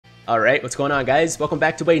Alright, what's going on guys? Welcome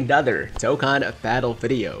back to another Dokkan battle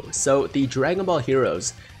video. So the Dragon Ball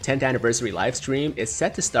Heroes 10th anniversary livestream is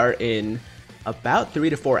set to start in about 3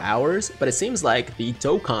 to 4 hours, but it seems like the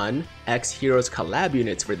Dokkan X Heroes Collab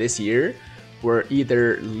units for this year were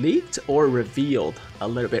either leaked or revealed a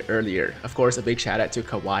little bit earlier. Of course, a big shout out to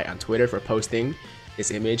Kawaii on Twitter for posting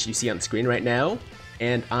this image you see on the screen right now,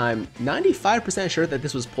 and I'm 95% sure that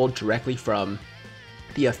this was pulled directly from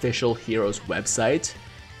the official Heroes website.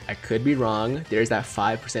 I could be wrong. There's that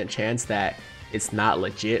 5% chance that it's not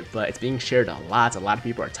legit, but it's being shared a lot. A lot of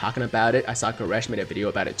people are talking about it. I saw Goresh made a video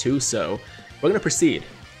about it too, so we're gonna proceed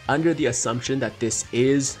under the assumption that this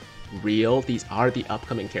is real. These are the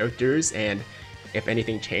upcoming characters, and if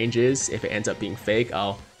anything changes, if it ends up being fake,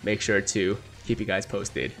 I'll make sure to keep you guys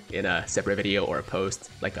posted in a separate video or a post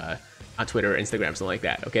like on Twitter or Instagram, something like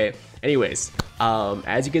that, okay? Anyways,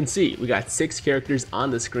 as you can see, we got 6 characters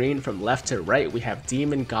on the screen from left to right. We have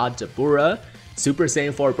Demon God Dabura, Super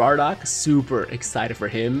Saiyan 4 Bardock, super excited for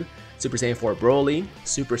him, Super Saiyan 4 Broly,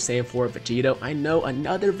 Super Saiyan 4 VEGITO. I know,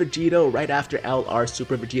 another VEGITO right after LR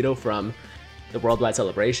Super VEGITO from the Worldwide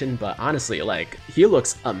Celebration, but honestly, like, he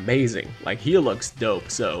looks amazing. Like, he looks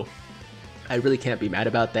dope, so I really can't be mad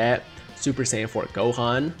about that. Super Saiyan 4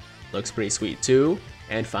 Gohan looks pretty sweet too.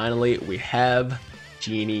 And finally, we have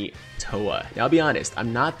Genie Toa. Now, I'll be honest,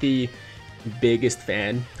 I'm not the biggest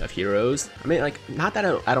fan of Heroes. I mean, like, not that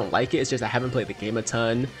I don't like it, it's just I haven't played the game a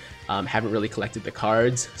ton, haven't really collected the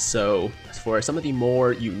cards. So for some of the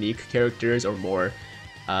more unique characters or more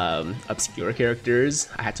obscure characters,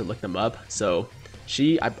 I had to look them up. So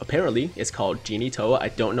she apparently is called Genie Toa. I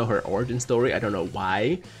don't know her origin story. I don't know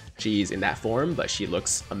why she's in that form, but she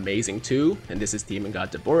looks amazing too. And this is Demon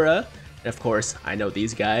God Dabura. And of course, I know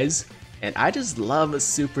these guys, and I just love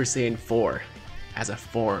Super Saiyan 4 as a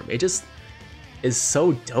form. It just is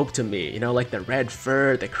so dope to me, you know, like the red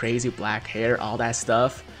fur, the crazy black hair, all that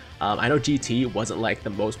stuff. I know GT wasn't like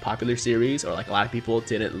the most popular series, or like a lot of people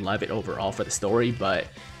didn't love it overall for the story, but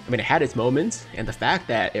I mean, it had its moments, and the fact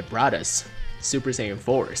that it brought us Super Saiyan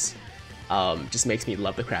 4s just makes me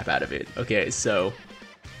love the crap out of it. Okay, so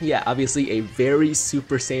yeah, obviously a very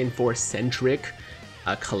Super Saiyan 4 centric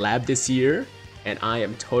collab this year, and I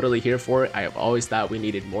am totally here for it. I have always thought we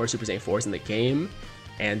needed more Super Saiyan 4s in the game,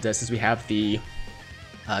 and since we have the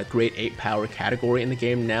Great 8 power category in the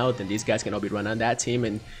game now, then these guys can all be run on that team,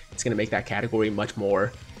 and it's going to make that category much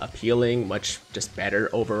more appealing, much just better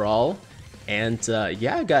overall. And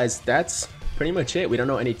yeah guys, that's pretty much it. We don't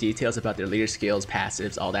know any details about their leader skills,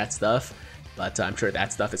 passives, all that stuff, but I'm sure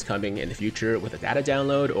that stuff is coming in the future with a data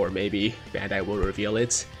download, or maybe Bandai will reveal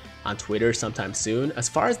it on Twitter sometime soon. As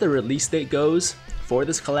far as the release date goes for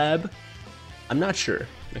this collab, I'm not sure.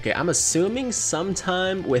 Okay, I'm assuming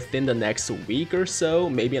sometime within the next week or so,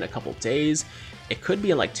 maybe in a couple days. It could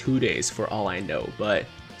be in like 2 days for all I know, but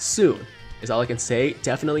soon is all I can say.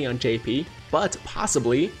 Definitely on JP, but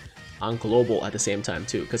possibly on global at the same time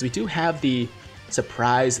too, because we do have the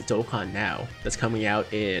surprise Dokkan now that's coming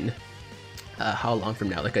out in how long from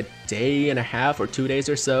now? Like a day and a half or 2 days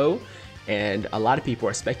or so. And a lot of people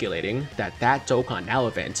are speculating that that Dokkan Now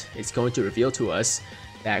event is going to reveal to us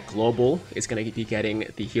that Global is going to be getting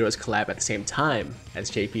the Heroes Collab at the same time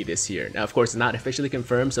as JP this year. Now, of course, it's not officially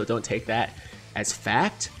confirmed, so don't take that as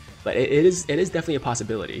fact, but it is definitely a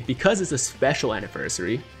possibility. Because it's a special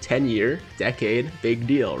anniversary, 10-year, decade, big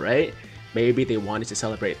deal, right? Maybe they wanted to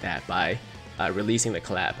celebrate that by releasing the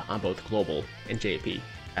collab on both Global and JP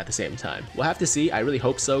at the same time. We'll have to see. I really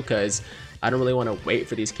hope so, because I don't really want to wait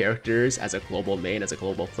for these characters as a global main, as a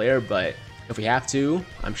global player, but if we have to,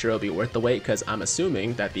 I'm sure it'll be worth the wait, because I'm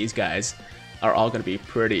assuming that these guys are all going to be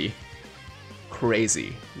pretty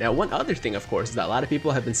crazy. Now, one other thing, of course, is that a lot of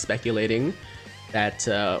people have been speculating that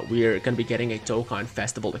we're going to be getting a Dokkan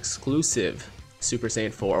Festival exclusive Super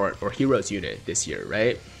Saiyan 4 or Heroes unit this year,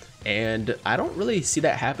 right? And I don't really see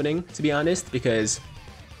that happening, to be honest, because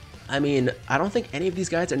I mean, I don't think any of these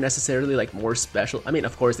guys are necessarily like more special. I mean,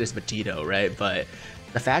 of course there's VEGITO, right? But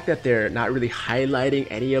the fact that they're not really highlighting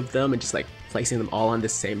any of them and just like placing them all on the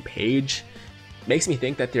same page makes me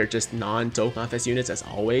think that they're just non-Dokkan Fest units as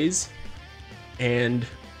always. And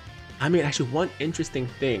I mean, actually one interesting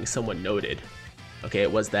thing someone noted, okay,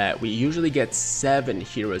 was that we usually get 7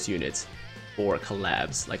 Heroes units for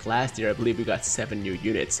collabs. Like last year, I believe we got 7 new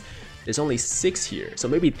units. There's only 6 here, so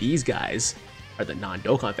maybe these guys are the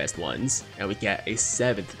non-Dokkan Fest ones, and we get a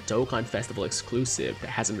 7th Dokkan Festival exclusive that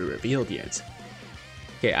hasn't been revealed yet.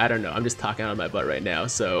 Okay, I don't know, I'm just talking out of my butt right now,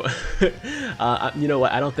 so you know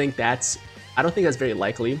what, I don't think that's very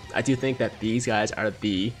likely. I do think that these guys are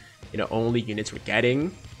the, you know, only units we're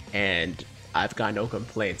getting, and I've got no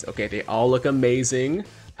complaints. Okay, they all look amazing.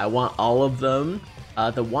 I want all of them.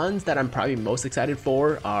 The ones that I'm probably most excited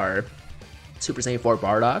for are Super Saiyan 4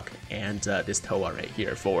 Bardock and this Toa right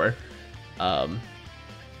here for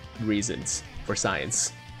reasons, for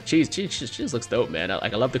science. She just looks dope, man. I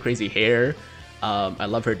love the crazy hair. I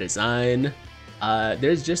love her design.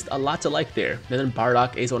 There's just a lot to like there. And then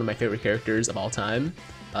Bardock is one of my favorite characters of all time,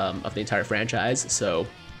 of the entire franchise. So,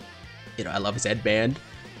 you know, I love his headband.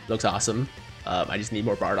 Looks awesome. I just need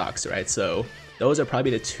more Bardocks, right? So those are probably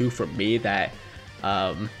the two for me that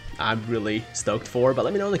I'm really stoked for. But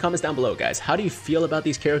let me know in the comments down below, guys. How do you feel about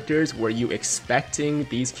these characters? Were you expecting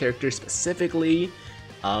these characters specifically?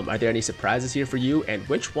 Are there any surprises here for you? And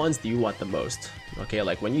which ones do you want the most? Okay,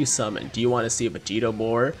 like when you summon, do you want to see Vegito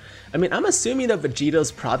more? I mean, I'm assuming that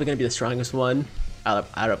Vegito's probably going to be the strongest one out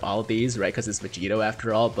of all of these, right? Because it's Vegito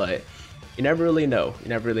after all, but you never really know. You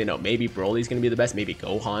never really know. Maybe Broly's going to be the best. Maybe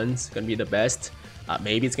Gohan's going to be the best.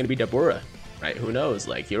 Maybe it's going to be Dabura, right? Who knows?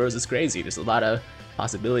 Like, Heroes is crazy. There's a lot of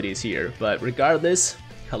possibilities here. But regardless,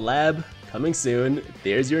 collab coming soon.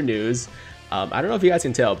 There's your news. I don't know if you guys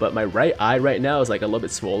can tell, but my right eye right now is like a little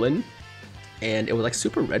bit swollen. And it was like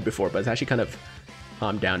super red before, but it's actually kind of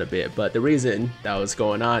calmed down a bit. But the reason that was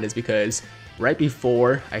going on is because right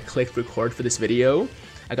before I clicked record for this video,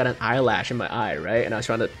 I got an eyelash in my eye, right? And I was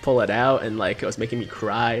trying to pull it out, and like it was making me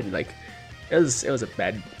cry, and like it was a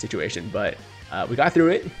bad situation. But we got through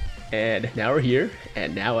it, and now we're here,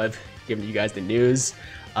 and now I've given you guys the news.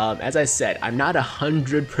 As I said, I'm not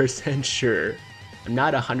 100% sure. I'm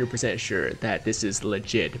not 100% sure that this is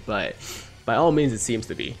legit, but by all means it seems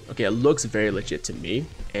to be. Okay, it looks very legit to me,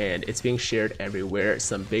 and it's being shared everywhere.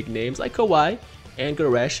 Some big names like Kawhi and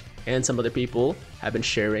Goresh and some other people have been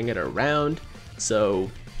sharing it around. So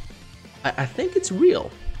I think it's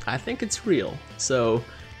real. I think it's real. So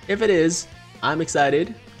if it is, I'm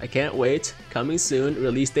excited. I can't wait. Coming soon.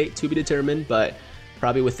 Release date to be determined, but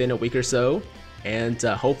probably within a week or so, and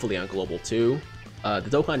hopefully on Global too. The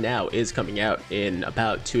Dokkan Now is coming out in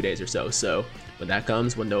about 2 days or so. So when that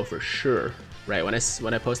comes, we'll know for sure, right? When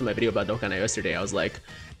I posted my video about Dokkan Now yesterday, I was like,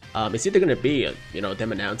 it's either gonna be, you know,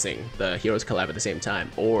 them announcing the Heroes Collab at the same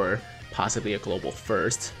time, or possibly a global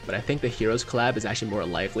first. But I think the Heroes Collab is actually more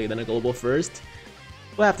likely than a global first.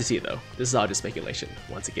 We'll have to see though. This is all just speculation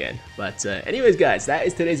once again. But anyways, guys, that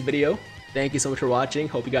is today's video. Thank you so much for watching.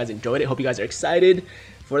 Hope you guys enjoyed it. Hope you guys are excited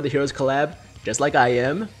for the Heroes Collab, just like I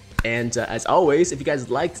am. And as always, if you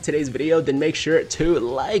guys liked today's video, then make sure to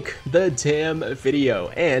like the damn video.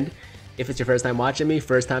 And if it's your first time watching me,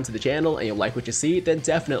 first time to the channel, and you like what you see, then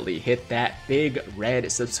definitely hit that big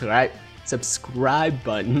red subscribe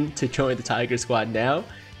button to join the Tiger Squad now.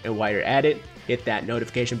 And while you're at it, hit that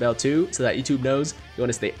notification bell too, so that YouTube knows you want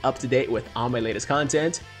to stay up to date with all my latest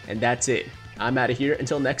content. And that's it. I'm out of here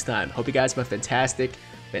until next time. Hope you guys have a fantastic,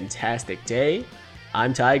 fantastic day.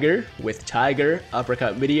 I'm Tiger with Tiger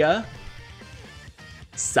Uppercut Media,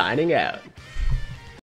 signing out.